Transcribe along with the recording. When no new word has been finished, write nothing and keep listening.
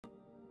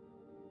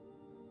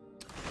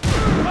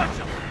touch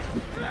him!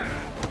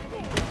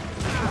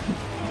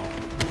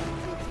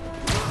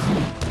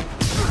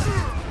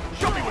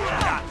 Show me what you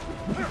got!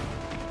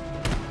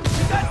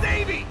 You got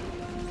Davey!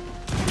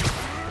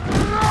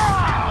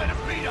 Let him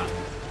beat us!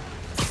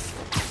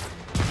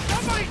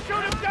 Somebody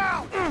shoot him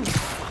down!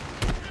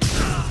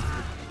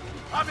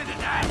 I'm in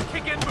an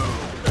ass-kicking move!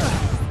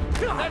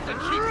 That's a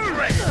cheap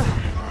trick!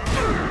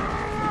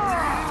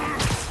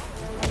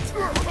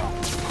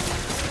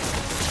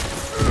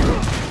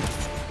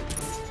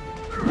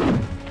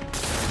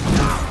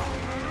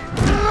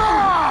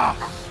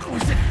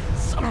 Was it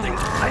something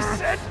I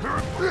said?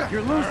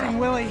 You're losing,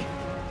 Willie.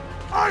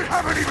 I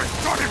haven't even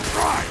started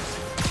tries!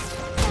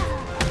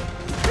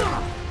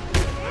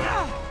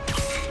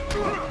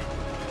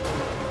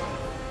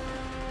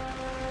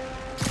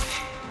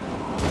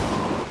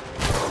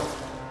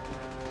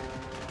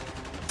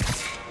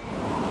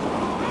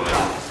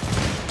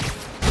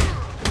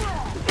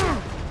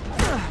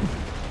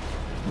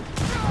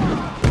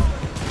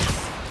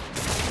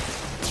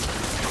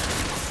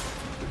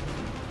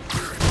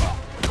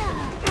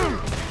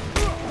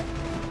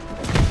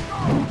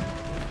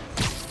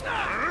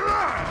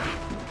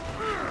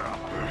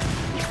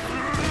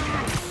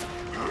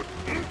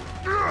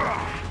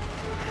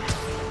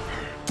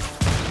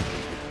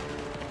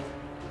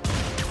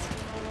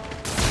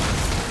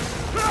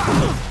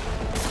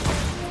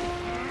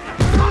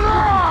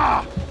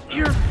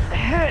 Your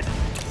head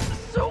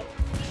so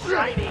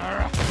shiny.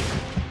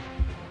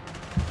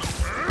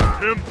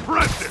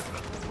 Impressive!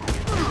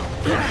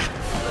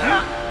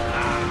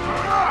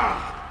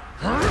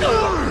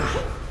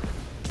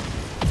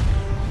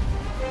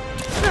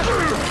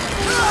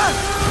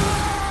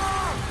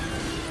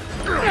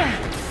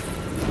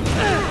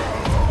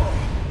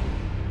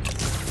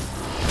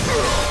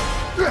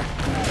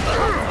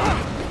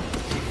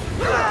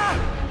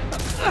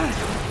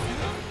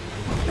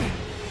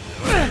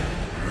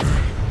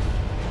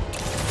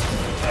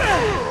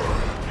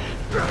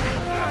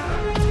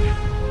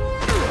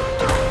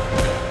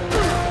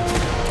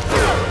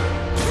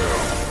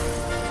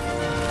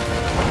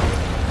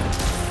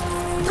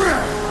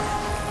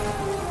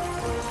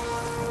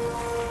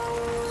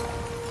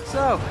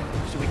 So,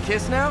 should we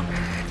kiss now?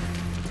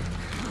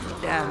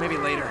 Yeah, maybe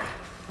later.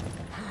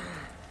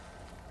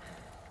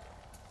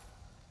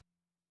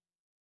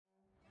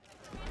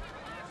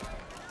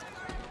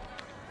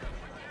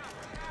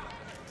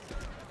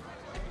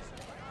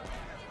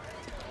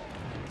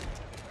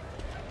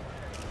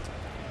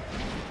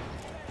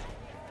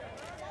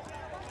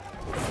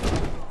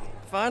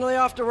 Finally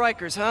off to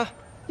Rikers, huh?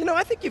 You know,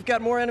 I think you've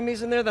got more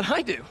enemies in there than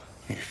I do.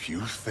 If you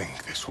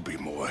think this will be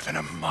more than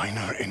a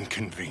minor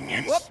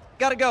inconvenience... Whoop,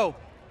 gotta go.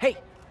 Hey,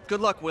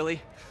 good luck,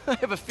 Willie. I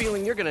have a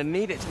feeling you're gonna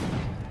need it.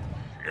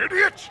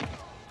 Idiot!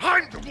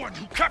 I'm the one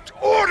who kept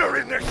order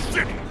in this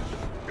city!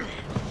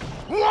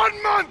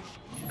 1 month!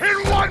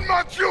 In 1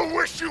 month you'll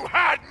wish you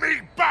had me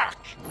back!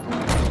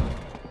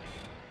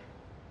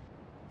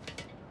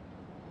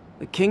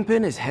 The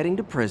kingpin is heading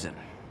to prison.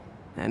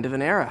 End of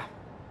an era.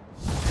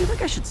 I feel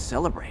like I should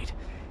celebrate.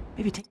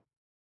 Maybe take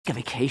a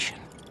vacation.